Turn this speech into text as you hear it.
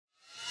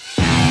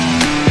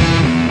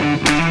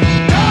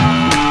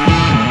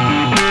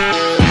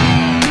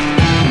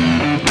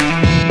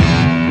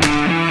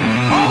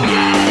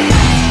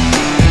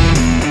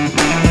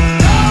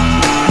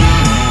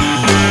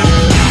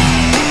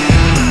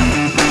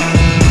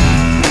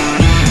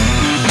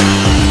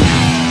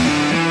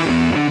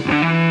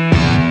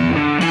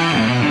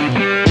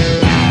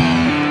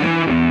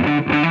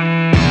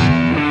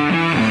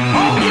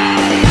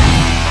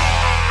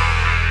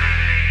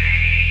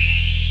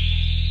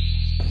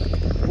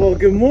Well,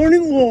 good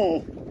morning,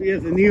 all. We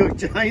have the New York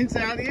Giants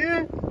out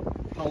here.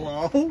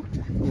 Hello.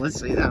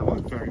 Let's see that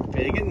one. Very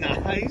big and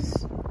nice.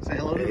 Say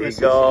hello to There you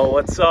go.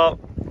 What's up?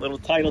 Little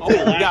title. Oh,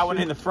 we got one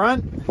in the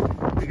front.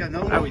 We got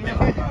another How one. we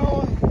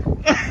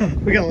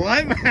doing? We got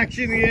live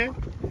action here.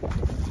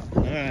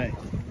 All right.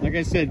 Like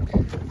I said,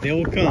 they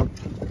will come.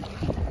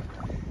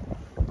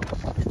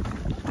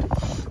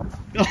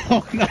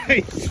 Oh,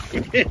 nice.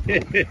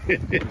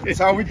 That's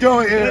how we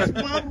do it here.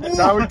 That's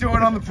how we do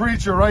it on the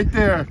preacher right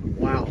there.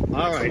 Wow.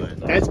 All right.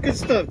 That's good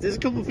stuff. There's a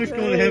couple of fish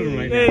going to heaven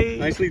right now.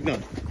 Nicely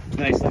done.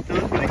 Nicely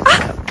done. Nicely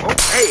done. Oh,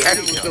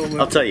 hey,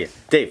 I'll tell you,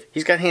 Dave,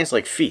 he's got hands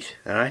like feet,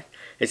 all right?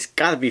 It's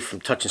got to be from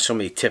touching so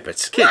many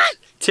tippets. Kids,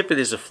 tippet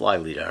is a fly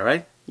leader, all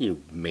right?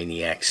 You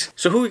maniacs.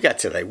 So who we got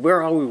today?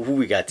 Where are we? Who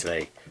we got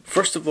today?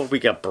 First of all, we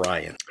got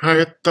Brian. How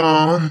you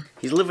doing?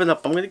 He's living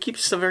up, I'm going to keep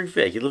this very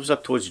vague. He lives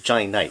up towards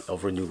Johnny Knight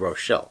over in New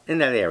Rochelle, in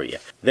that area.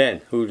 Then,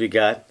 who do we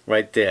got?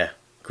 Right there,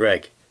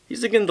 Greg.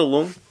 He's the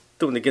Gindaloon,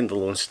 doing the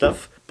Gindaloon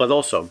stuff. But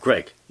also,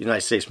 Greg,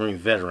 United States Marine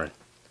veteran.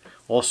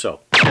 Also,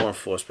 law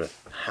enforcement.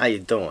 How you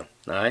doing,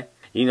 all right?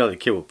 You know the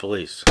kid with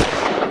police.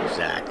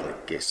 Exactly,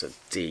 gets a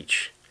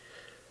teach.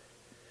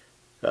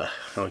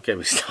 Don't get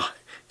me started.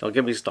 Don't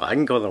get me started. I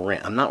can go on the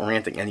rant. I'm not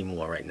ranting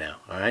anymore right now,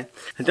 alright?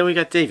 And then we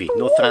got Davey,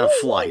 North Island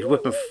Fly. He's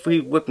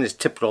whipping his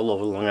tippet all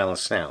over Long Island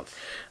Sound.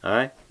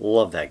 Alright?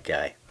 Love that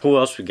guy. Who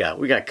else we got?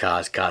 We got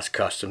Kaz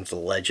Customs, the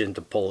legend,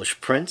 the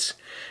Polish prince.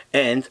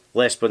 And,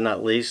 last but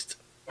not least,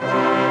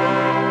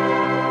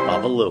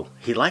 Babalu.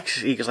 He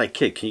goes like,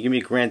 kid, can you give me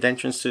a grand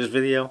entrance to this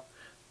video?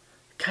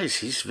 Guys,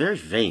 he's very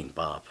vain,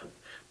 Bob.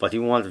 But he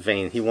wanted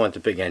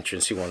the big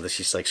entrance. He wanted this.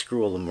 He's like,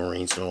 screw all the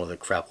Marines and all the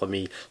crap. Let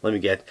me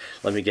get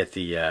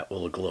the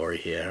all the glory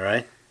here, all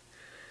right?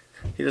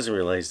 He doesn't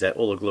realize that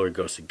all the glory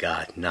goes to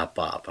God, not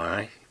Bob, all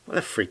right? What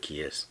a freak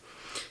he is.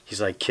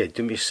 He's like, kid,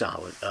 do me a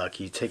solid.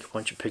 Can you take a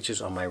bunch of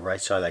pictures on my right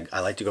side?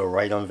 I like to go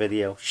right on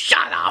video.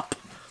 Shut up!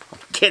 I'm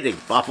kidding,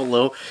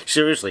 Babalu.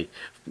 Seriously,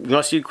 you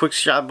want to see a quick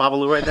shot of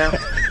Babalu right now?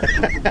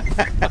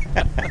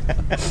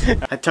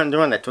 I turned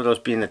around. I thought I was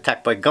being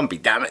attacked by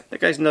Gumby. Damn it! That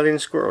guy's nutty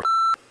and squirrel.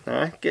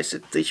 Alright, guess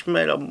it teach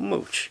made a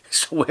mooch.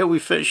 So where are we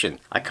fishing?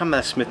 I come out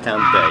of Smithtown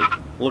Bay,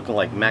 looking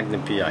like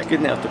Magnum P.I.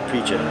 Getting out the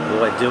preacher.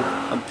 What do?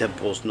 I'm Dead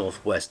Bulls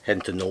Northwest,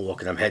 heading to Norwalk,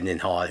 and I'm heading in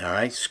hard,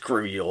 alright?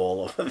 Screw you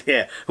all over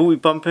there. Who we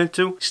bump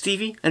into?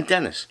 Stevie and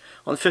Dennis,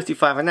 on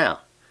 55 an hour.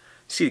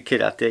 See the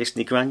kid out there,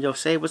 sneak around, yo,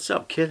 say, what's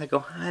up, kid? I go,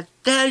 hi,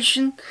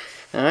 Dashing.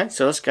 Alright,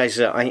 so those guys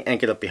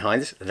anchored up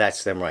behind us.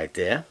 That's them right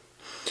there.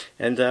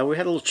 And we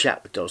had a little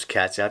chat with those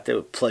cats out there.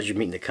 With pleasure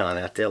meeting the con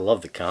out there.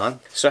 Love the con.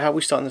 So how are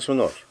we starting this one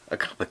off? A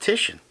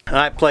competition.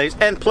 Alright, players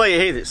and player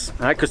haters.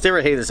 Alright, because there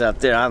are haters out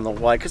there. I don't know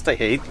why, because they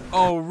hate.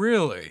 Oh,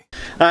 really?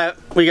 Alright,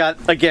 we got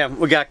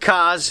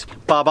Kaz,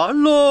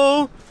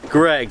 Babalu,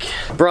 Greg,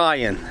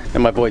 Brian,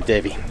 and my boy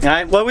Davey.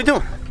 Alright, what are we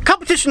doing?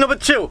 Competition number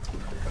 2.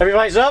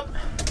 Everybody's up?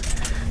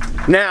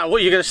 Now,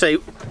 what are you going to say?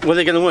 What are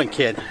they going to win,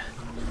 kid?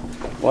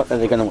 What are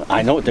they going to win?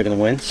 I know what they're going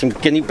to win. Some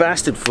guinea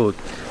bastard food.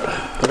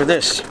 Look at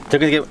this. They're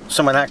going to get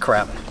some of that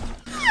crap.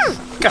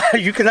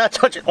 You cannot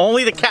touch it.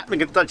 Only the captain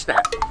can touch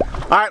that.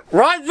 Alright,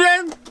 right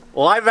then,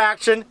 live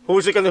action.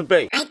 Who's it going to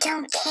be? I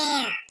don't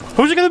care.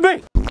 Who's it going to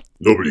be?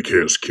 Nobody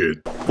cares,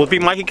 kid. Will it be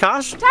Mikey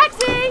Kaz?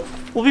 Taxi!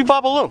 Will it be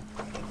Babalu?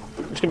 It's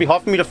going to be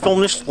hard for me to film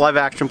this live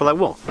action, but I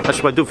will.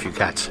 That's what I do for you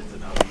cats.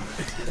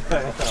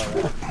 Alright.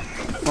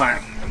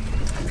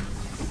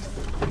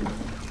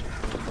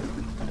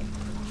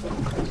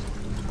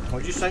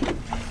 What'd you say?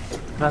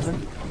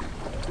 Nothing.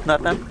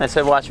 Nothing. I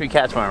said watch me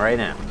catch one right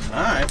now.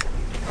 Alright.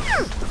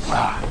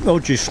 Oh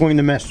geez, swing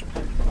the miss.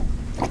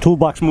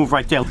 Toolbox move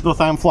right there. North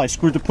Island Fly,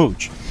 screw the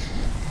pooch.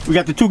 We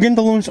got the 2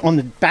 Gindaloons on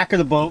the back of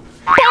the boat.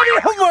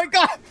 Oh my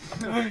god!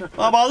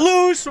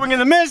 Babalu, swinging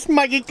the miss.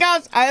 Mikey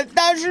Kaz,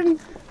 Dashing.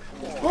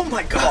 Oh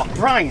my god,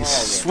 Brian's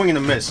swinging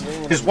the miss.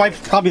 His wife's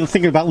probably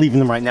thinking about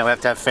leaving him right now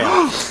after that fail.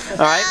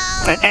 Alright?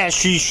 And as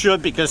she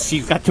should, because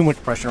she's got too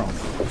much pressure on.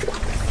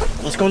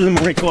 Let's go to the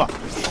Marine Corps.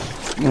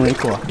 Marine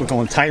Corps. We're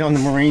going tight on the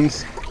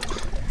Marines.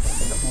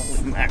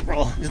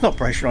 Mackerel. There's no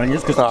pressure on you.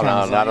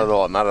 No, not at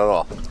all. Not at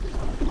all.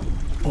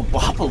 Oh,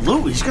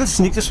 Babalu, he's gonna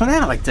sneak this one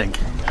out, I think.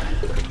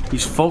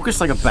 He's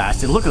focused like a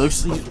bastard. Look, he's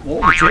swinging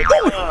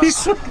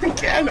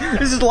again.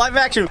 This is live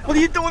action. What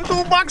are you doing,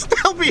 Toolbox?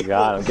 Tell me.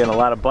 God, I'm getting a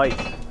lot of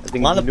bites. A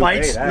lot of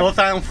bites. North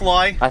Island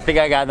Fly. I think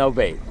I got no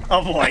bait.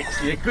 Oh boy,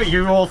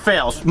 you're all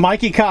fails.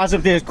 Mikey Kaz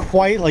up there is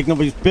quiet like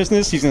nobody's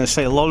business. He's gonna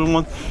say hello to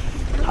one.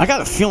 I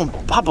got a feeling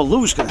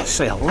Babalu's gonna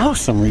say hello for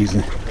some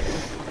reason.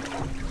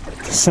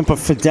 Semper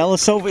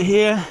Fidelis over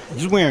here.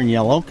 He's wearing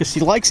yellow because he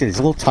likes it. It's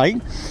a little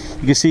tight.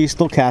 You can see he's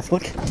still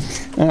Catholic.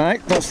 All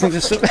right, those things are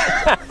so.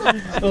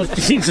 Those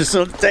jeans are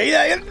so tight.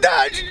 I am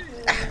dodging.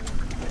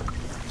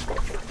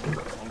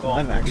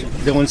 I'm actually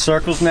doing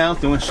circles now.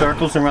 Doing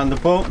circles around the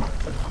boat.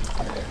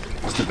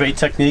 It's the bait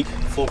technique.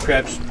 Full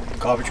crabs,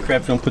 garbage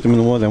crabs. Don't put them in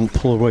the water. They won't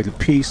pull away the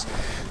piece.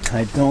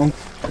 I don't.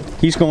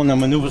 He's going to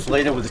maneuvers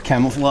later with his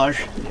camouflage.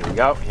 Here we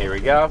go. Here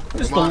we go.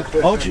 Come on,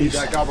 oh jeez.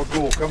 that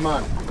gabagool. Come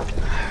on.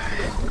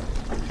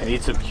 I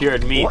need some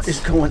cured meats. What is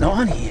going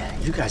on here?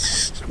 You guys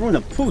are screwing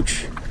a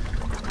pooch.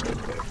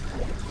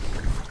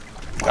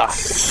 Ah,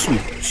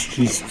 sweet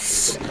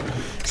Jesus.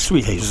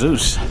 Sweet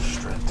Jesus.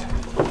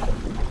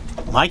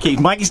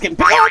 Mikey's getting...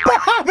 Oh,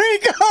 Bobby,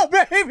 go,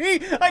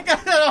 baby! I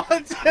got it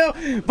on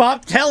too.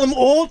 Bob, tell him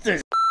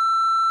Alters.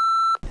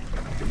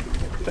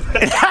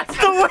 That's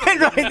the win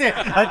right there.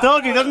 I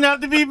told you, it doesn't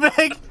have to be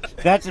big.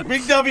 That's a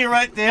big W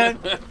right there.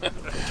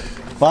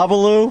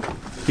 Babaloo,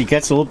 he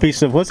gets a little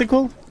piece of, what's it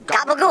called?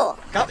 Gabagool.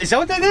 Is that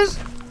what that is?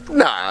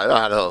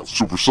 Nah, I don't.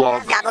 Super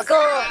soft.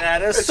 Gabagool.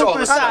 That is all super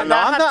the same. sad. No,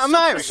 I'm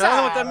not Irish. I don't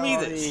know what that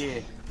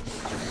means.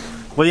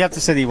 What do you have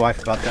to say to your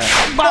wife about that?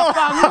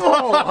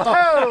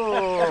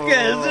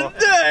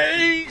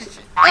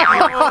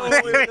 Oh,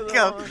 there we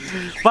go.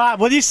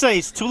 Bob, what do you say?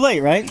 It's too late,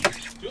 right?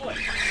 Too late.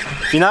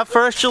 If you're not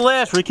first, you're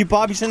last. Ricky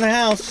Bobby's in the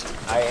house.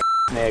 I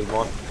snagged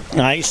one.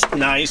 Nice.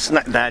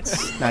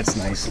 That's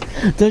nice.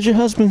 Does your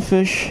husband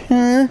fish?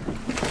 Huh?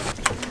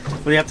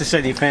 What do you have to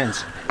say to your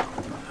fans?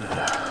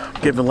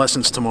 Giving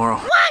lessons tomorrow.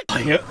 What?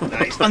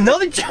 Nice.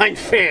 Another Giant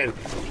fan.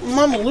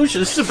 Mama Lucia,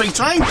 this is a big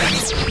time.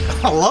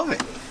 I love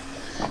it.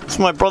 It's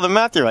my brother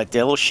Matthew right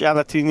there. A little shout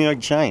out to the New York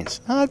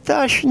Giants. Oh,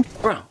 Dashin.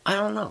 Bro, I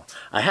don't know.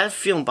 I had a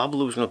feeling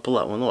Babaloo was going to pull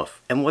that one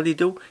off. And what did he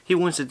do? He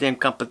wins the damn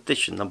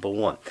competition,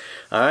 #1.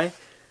 Alright?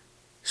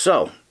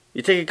 So,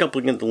 you take a couple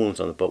of gintaloons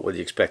on the boat. What do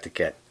you expect to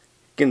get?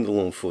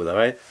 Gintaloon food,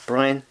 alright?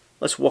 Brian,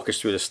 let's walk us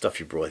through the stuff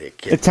you brought here,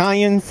 kid.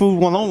 Italian food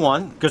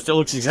 101, because it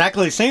looks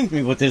exactly the same to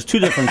me, but there's two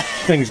different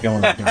things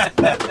going on here.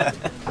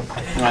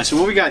 Alright, so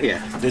what we got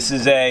here? This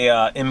is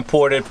a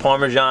imported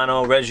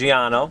Parmigiano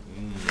Reggiano.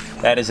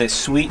 That is a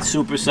sweet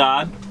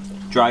supersad,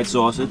 dried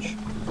sausage,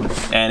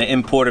 and an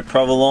imported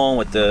provolone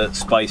with the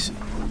spicy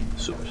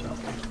supersad.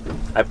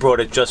 I brought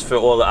it just for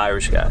all the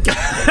Irish guys.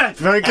 That's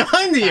very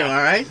kind of you,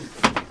 alright?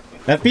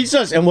 That beats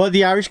us. And what did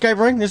the Irish guy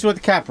bring? This is what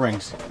the cat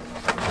brings.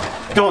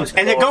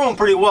 And they're going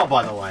pretty well,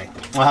 by the way.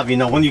 I'll have you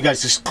know, one of you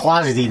guys is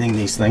closet eating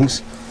these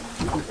things.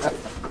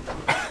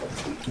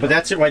 But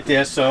that's it right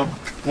there. So,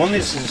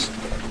 this is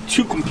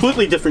two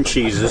completely different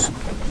cheeses.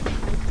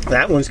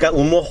 That one's got a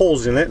little more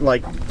holes in it,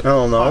 like, I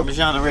don't know.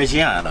 Parmigiano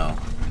Reggiano.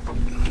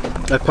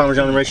 That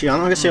Parmigiano Reggiano. I'm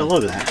going to say hello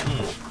to that.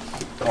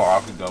 Oh,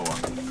 I could go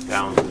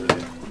down to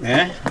it.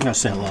 Yeah? I'm going to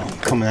say hello.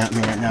 Coming at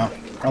me right now.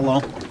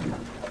 Hello.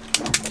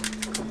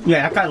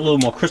 Yeah, I got a little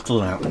more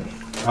crystal in it.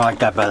 I like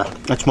that better.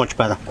 That's much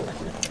better.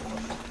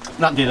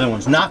 Not the other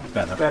one's not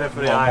better. Better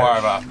for the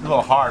A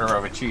little harder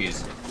of a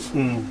cheese.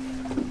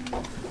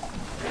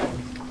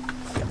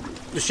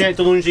 The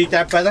Chantaloons eat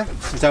that better?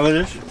 Is that what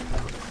it is?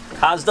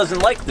 Kaz doesn't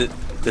like the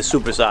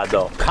supersad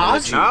though.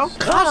 Kaz? No?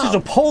 Kaz is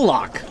a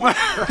Polak.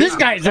 This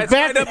guy is a bastard.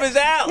 Right up his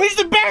alley. He's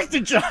the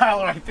bastard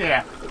child right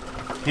there.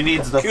 He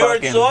needs the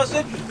Cured fucking...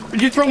 sausage?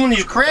 But you throw one of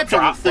these crabs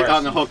on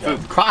the hook for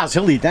Kaz,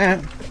 he'll eat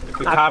that.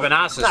 The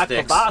carbonasa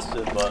sticks. Not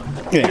kielbasa, but...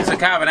 Yeah. It's a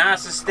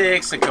carbonasa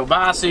sticks, the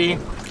kielbasi.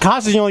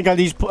 Kaz is the only guy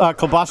that eats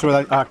kielbasa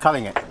without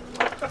cutting it.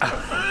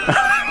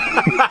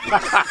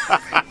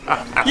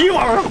 You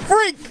are a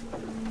freak!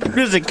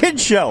 This is a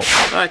kid's show.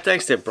 Alright,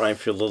 thanks there, Brian,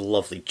 for your little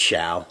lovely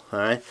chow.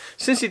 Alright?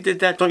 Since he did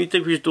that, don't you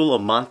think we should do a little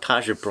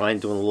montage of Brian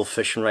doing a little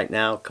fishing right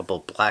now? A couple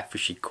of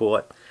blackfish he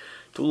caught.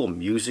 Do a little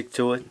music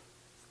to it.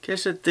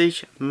 Kiss a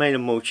dish, made a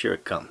mooch, here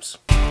it comes.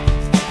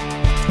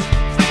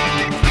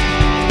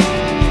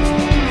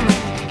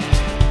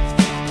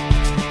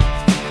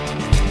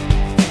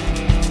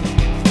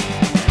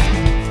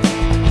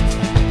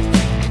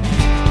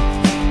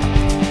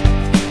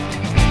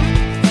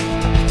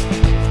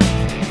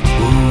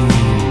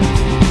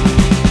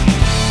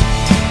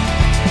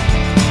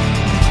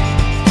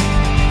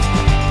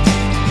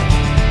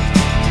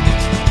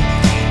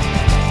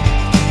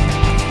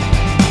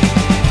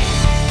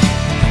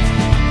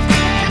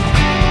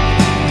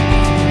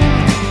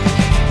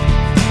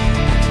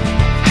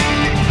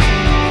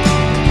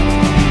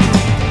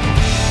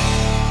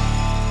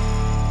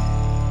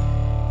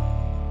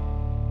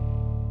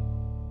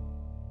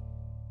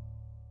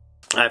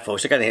 Alright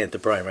folks, I gotta hand it to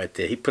Brian right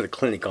there. He put a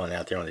clinic on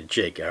out there on the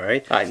jig,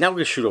 alright? Alright, now we're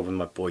gonna shoot over with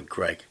my boy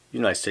Greg.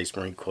 United States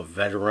Marine Corps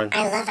veteran.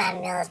 I love our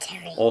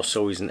military.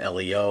 Also, he's an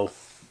LEO.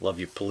 Love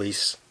you,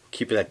 police.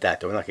 Keep it at that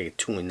though. We're not gonna get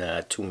too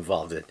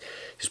involved in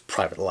his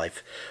private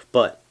life.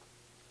 But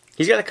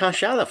he's got a kind of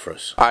shout out for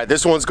us. All right,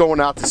 this one's going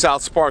out to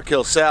South Spark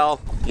Hill Sal.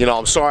 You know,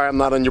 I'm sorry I'm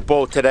not on your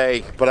boat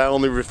today, but I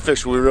only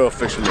fish with real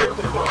fishermen.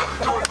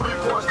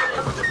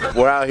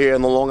 We're out here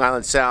in the Long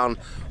Island Sound.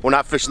 We're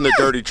not fishing the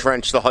dirty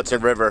trench, the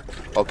Hudson River.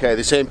 Okay,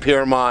 this ain't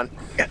Piermont.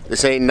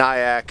 This ain't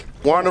Nyack.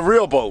 We're on a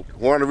real boat.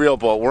 We're on a real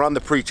boat. We're on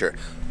the Preacher,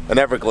 an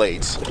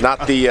Everglades,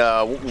 not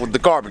the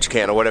garbage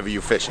can or whatever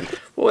you're fishing.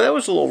 Well, that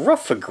was a little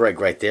rough for Greg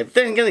right there. But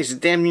then again, he's a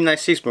damn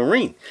United States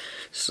Marine.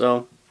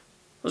 So,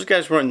 those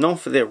guys weren't known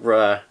for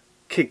their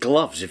kid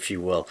gloves, if you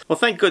will. Well,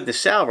 thank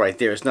goodness Sal right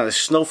there is not a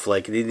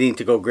snowflake and he didn't need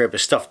to go grab a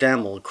stuffed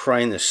animal and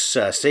cry in this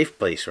safe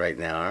place right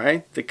now,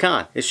 alright? The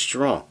con is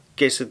strong.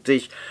 Guess that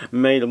they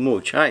made a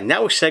mooch. Alright,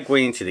 now we're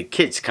segueing into the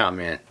kids'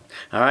 comment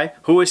Alright,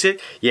 who is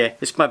it? Yeah,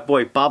 it's my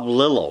boy Bob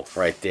Lillo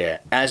right there.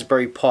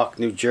 Asbury Park,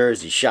 New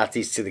Jersey. Shot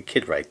these to the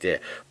kid right there.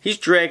 He's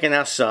dragging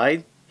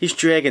outside. He's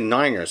dragging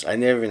Niners. I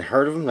never even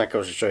heard of them. That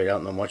goes to show you I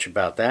don't know much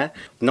about that.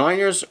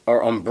 Niners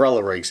are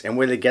umbrella rigs. And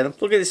where they get them?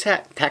 Look at this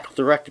hat. Tackle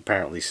Direct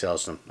apparently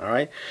sells them.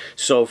 Alright?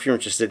 So if you're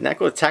interested in that,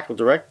 go to Tackle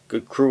Direct.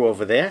 Good crew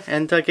over there.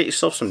 And get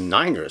yourself some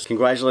Niners.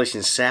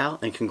 Congratulations, Sal.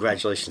 And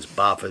congratulations,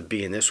 Bob, for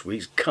being this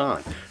week's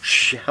con.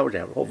 Shout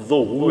out of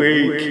the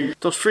week.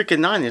 Those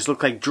freaking Niners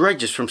look like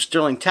dredges from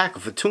Sterling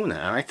Tackle for tuna.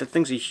 Alright? The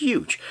things are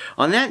huge.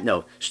 On that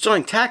note,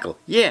 Sterling Tackle.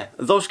 Yeah,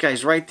 those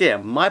guys right there.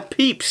 My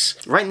peeps.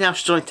 Right now,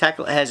 Sterling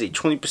Tackle has a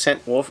 20%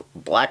 off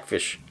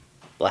Blackfish.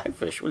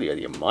 Blackfish? What are you out of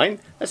your mind?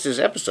 That's this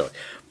episode.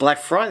 Black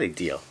Friday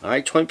deal.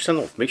 Alright,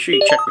 20% off. Make sure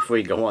you check before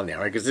you go on there,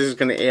 alright? Because this is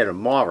going to air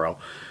tomorrow,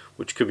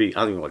 which could be,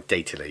 I don't even know what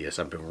day today is.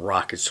 I've been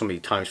rocking so many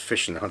times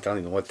fishing and hunting. I don't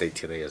even know what day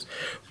today is.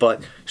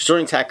 But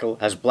Sterling Tackle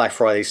has Black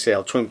Friday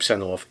sale,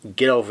 20% off.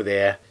 Get over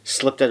there.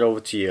 Slip that over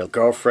to your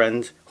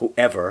girlfriend,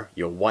 whoever,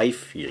 your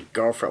wife, your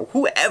girlfriend,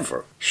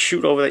 whoever.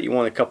 Shoot over that you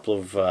want a couple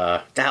of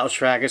dowel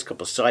trackers, a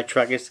couple of side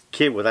trackers.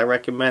 Kid, what I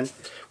recommend?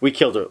 We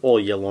killed it all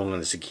year long on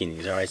the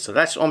zucchinis, alright? So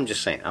that's all I'm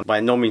just saying. I'm by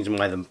no means am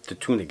I the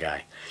tuna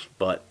guy.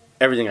 But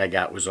everything I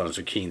got was on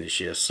zucchini this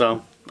year.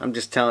 So I'm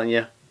just telling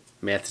you,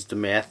 math is the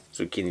math.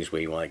 Zucchini's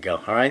where you want to go,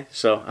 alright?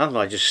 So, I don't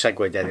know, I just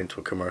segued that into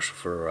a commercial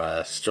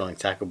for Sterling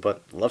Tackle,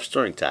 but love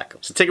Sterling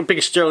Tackle. So take a pic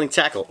of Sterling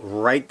Tackle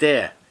right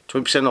there.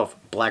 20% off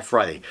Black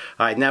Friday.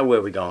 Alright, now where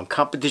are we going?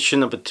 Competition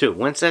number 2.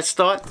 When's that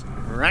start?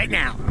 Right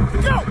now.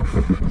 Go!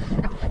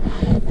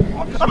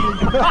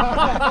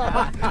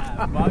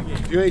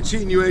 You ain't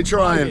cheating, you ain't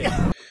trying.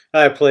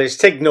 Alright, players,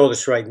 take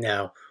notice right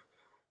now.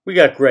 We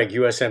got Greg,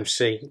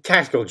 USMC,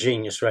 tactical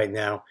genius right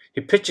now.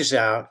 He pitches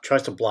out,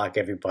 tries to block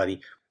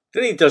everybody.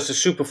 Then he does the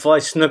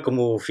superfly snooker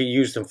move he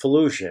used in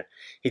Fallujah.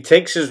 He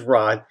takes his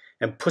rod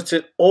and puts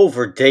it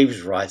over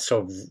Dave's rod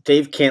so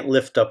Dave can't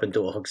lift up and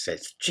do a hook set.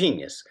 It's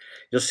genius.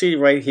 You'll see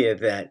right here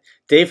that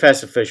Dave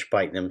has a fish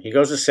biting him. He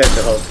goes to set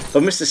the hook,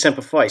 but Mr.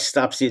 Semperfi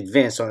stops the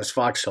advance on his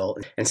foxhole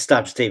and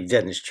stops Dave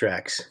dead in his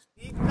tracks.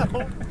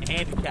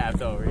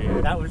 Handicapped over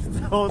here. That was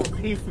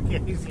totally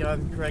fugazi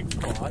on Greg's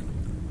part.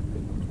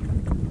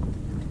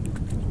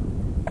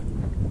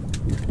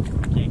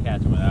 Can't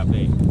catch him without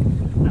bait.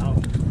 No.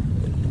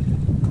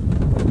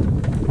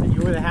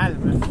 You would have had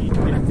him if he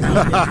didn't.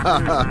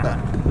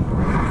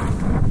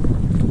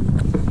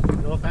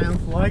 North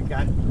Island Floyd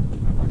got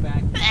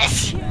back.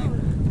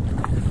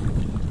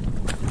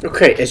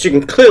 Okay, as you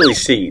can clearly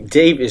see,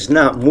 Dave is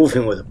not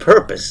moving with a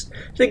purpose.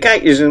 The guy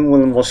is in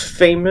one of the most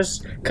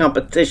famous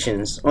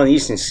competitions on the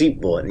Eastern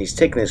Seaboard, and he's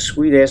taking his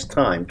sweet-ass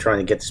time trying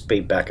to get this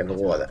bait back in the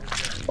water.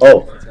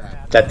 Oh,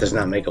 that does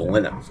not make a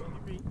winner.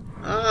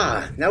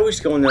 Ah, now he's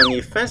going on the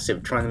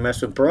offensive, trying to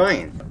mess with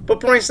Brian. But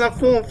Brian's not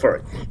falling for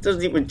it. He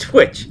doesn't even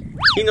twitch.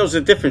 He knows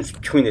the difference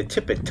between the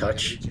tippet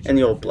touch and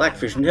the old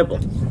blackfish nibble.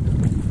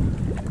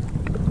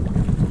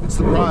 What's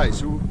the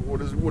prize?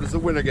 What does the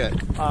winner get?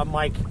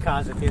 Mike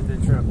Kazak at the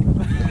trip.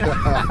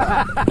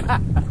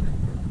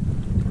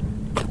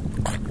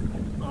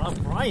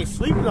 Brian,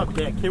 sleeping up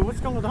there, kid. What's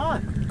going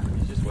on?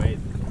 He's just waiting.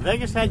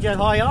 Vegas had you at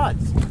high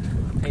odds.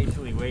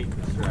 Patiently waiting.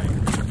 That's right.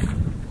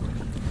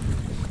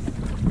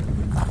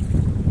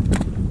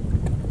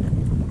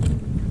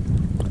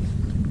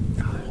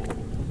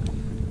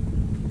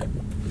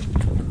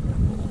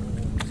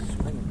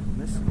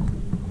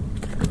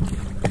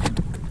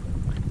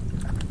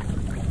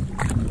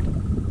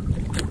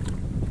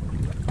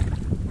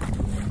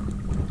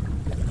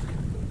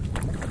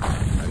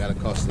 I got a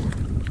custom.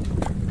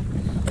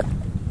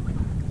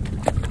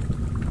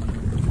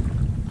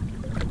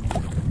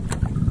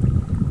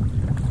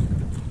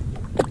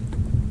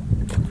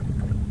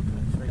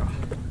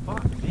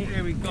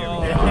 Here we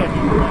go. It's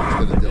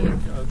gonna do it.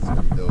 It's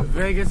gonna do it.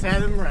 Vegas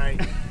had him right.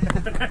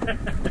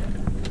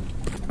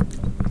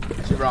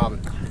 It's your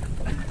Robin.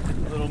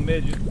 Little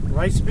midget.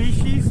 Right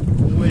species?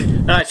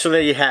 Win. Alright, so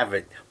there you have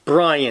it.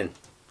 Brian,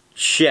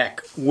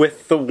 check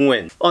with the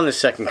win on the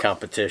second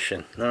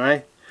competition.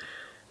 Alright?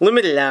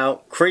 Limited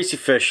out, crazy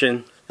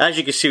fishing. As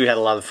you can see, we had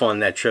a lot of fun on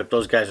that trip.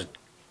 Those guys are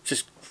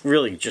just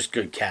really just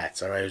good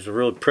cats. Alright, it was a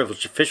real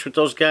privilege to fish with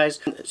those guys.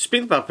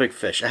 Speaking about big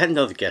fish, I had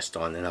another guest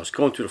on, and I was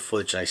going through the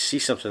footage, and I see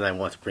something that I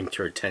want to bring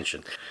to your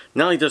attention.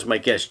 Not only does my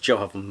guest Joe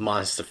have a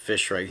monster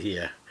fish right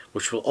here,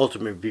 which will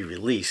ultimately be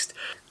released,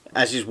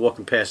 as he's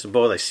walking past the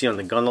boat, I see on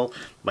the gunnel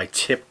my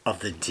tip of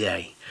the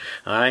day.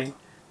 Alright?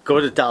 Go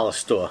to the dollar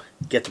store,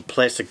 get the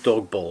plastic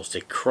dog bowls.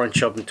 They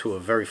crunch up into a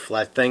very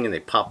flat thing and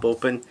they pop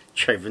open.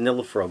 Try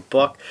vanilla for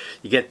 $1.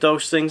 You get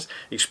those things,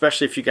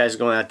 especially if you guys are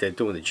going out there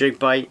doing the jig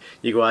bite.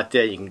 You go out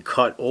there, you can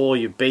cut all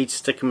your baits,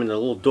 stick them in a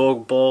little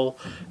dog bowl,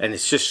 and it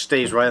just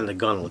stays right on the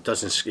gunnel. It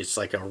doesn't. It's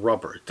like a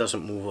rubber. It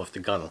doesn't move off the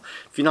gunnel.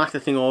 If you knock the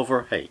thing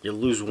over, hey, you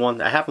lose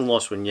one. I haven't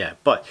lost one yet,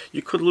 but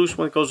you could lose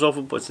one. It goes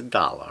over, but it's $1,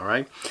 all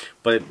right?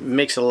 But it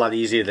makes it a lot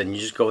easier than you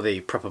just go there,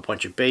 you prep a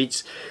bunch of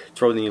baits,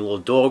 throw it in your little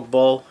dog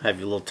bowl, have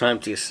your little time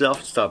to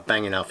yourself, start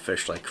banging out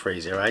fish like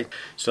crazy, all right?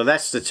 So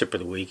that's the tip of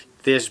the week.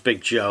 There's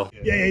Big Joe.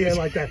 Yeah,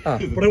 like that.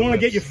 But I want to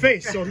get your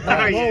face, so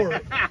lower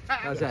it.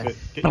 How's that?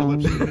 Get your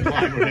lips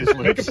over his lips.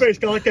 Make a face,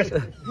 go like this.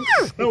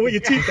 No, with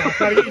your teeth out.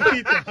 Gotta get your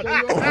teeth out.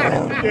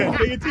 Yeah,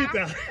 get your teeth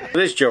out.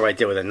 There's Joe right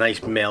there with a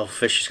nice male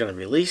fish he's going to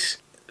release.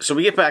 So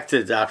we get back to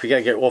the dock. We got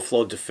to get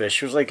offload the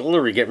fish. It was like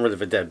literally getting rid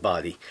of a dead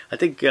body. I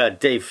think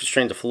Dave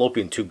strained the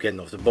fallopian tube getting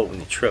off the boat when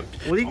he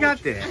tripped. What do you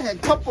got there? A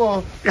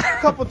couple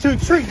 2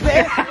 trees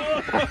there.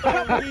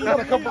 Got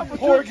a couple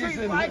porgies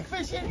in there.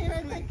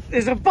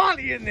 There's a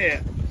body in there.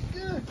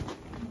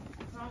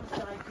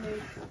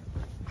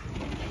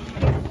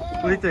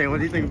 What do you think? What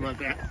do you think about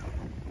that?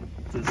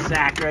 It's a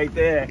sack right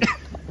there.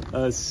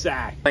 A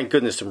sack. Thank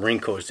goodness the Marine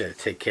Corps is there to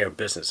take care of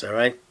business, all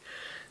right?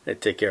 They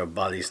take care of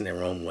bodies in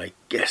their own way.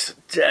 Guess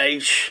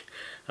Dave.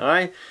 All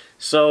right?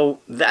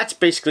 So that's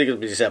basically going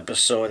to be this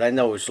episode. I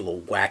know it's a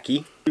little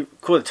wacky. We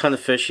caught a ton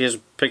of fish. Here's a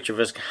picture of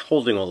us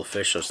holding all the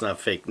fish, so it's not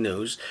fake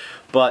news.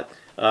 But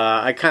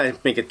I kind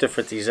of make it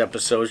different these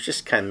episodes,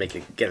 just kind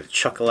of get a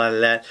chuckle out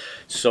of that.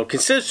 So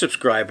consider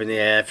subscribing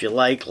there. If you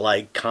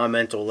like,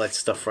 comment, all that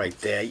stuff right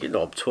there. You know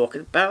what I'm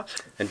talking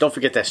about. And don't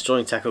forget that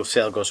Sterling Tackle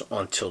sale goes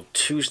on till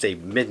Tuesday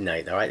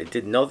midnight. All right? I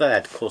didn't know that. I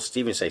had to call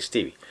Stevie and say,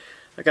 Stevie,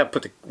 I got to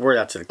put the word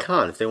out to the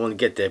con. If they want to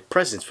get their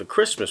presents for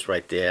Christmas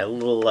right there, a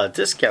little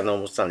discount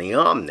almost on the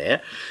arm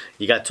there.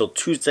 You got till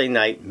Tuesday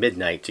night,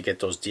 midnight, to get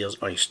those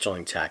deals on your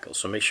Sterling Tackle.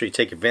 So make sure you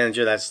take advantage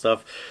of that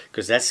stuff,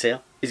 because that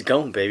sale is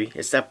going, baby.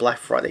 It's that Black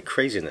Friday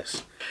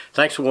craziness.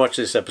 Thanks for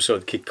watching this episode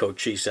of Kid Coach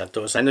Cheese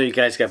Outdoors. I know you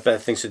guys got better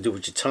things to do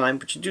with your time,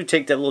 but you do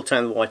take that little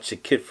time to watch the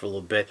kid for a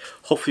little bit.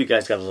 Hopefully you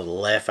guys got a little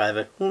laugh out of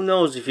it. Who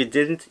knows, if you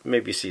didn't,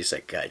 maybe see a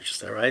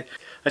psychiatrist, alright?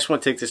 I just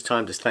want to take this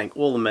time to thank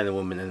all the men and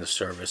women in the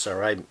service,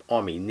 alright?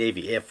 Army,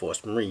 Navy, Air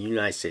Force, Marine,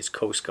 United States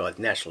Coast Guard,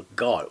 National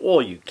Guard,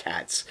 all you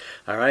cats,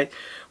 alright?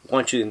 I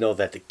want you to know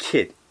that the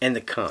kid and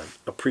the con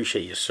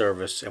appreciate your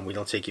service, and we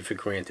don't take you for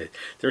granted.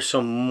 There's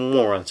some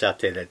morons out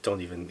there that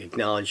don't even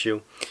acknowledge you.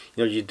 You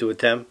know what you do with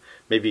them?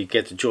 Maybe you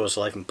get the jaws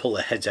of life and pull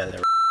their heads out of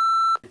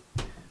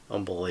their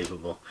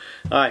unbelievable.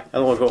 Alright, I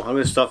don't want to go. I'm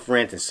going to stop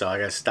ranting, so I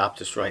got to stop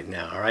this right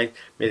now, alright?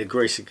 May the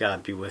grace of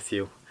God be with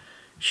you.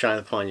 Shine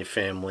upon your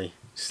family.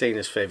 Stay in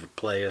his favorite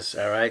players,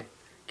 alright?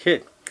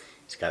 Kid,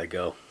 he's got to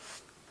go.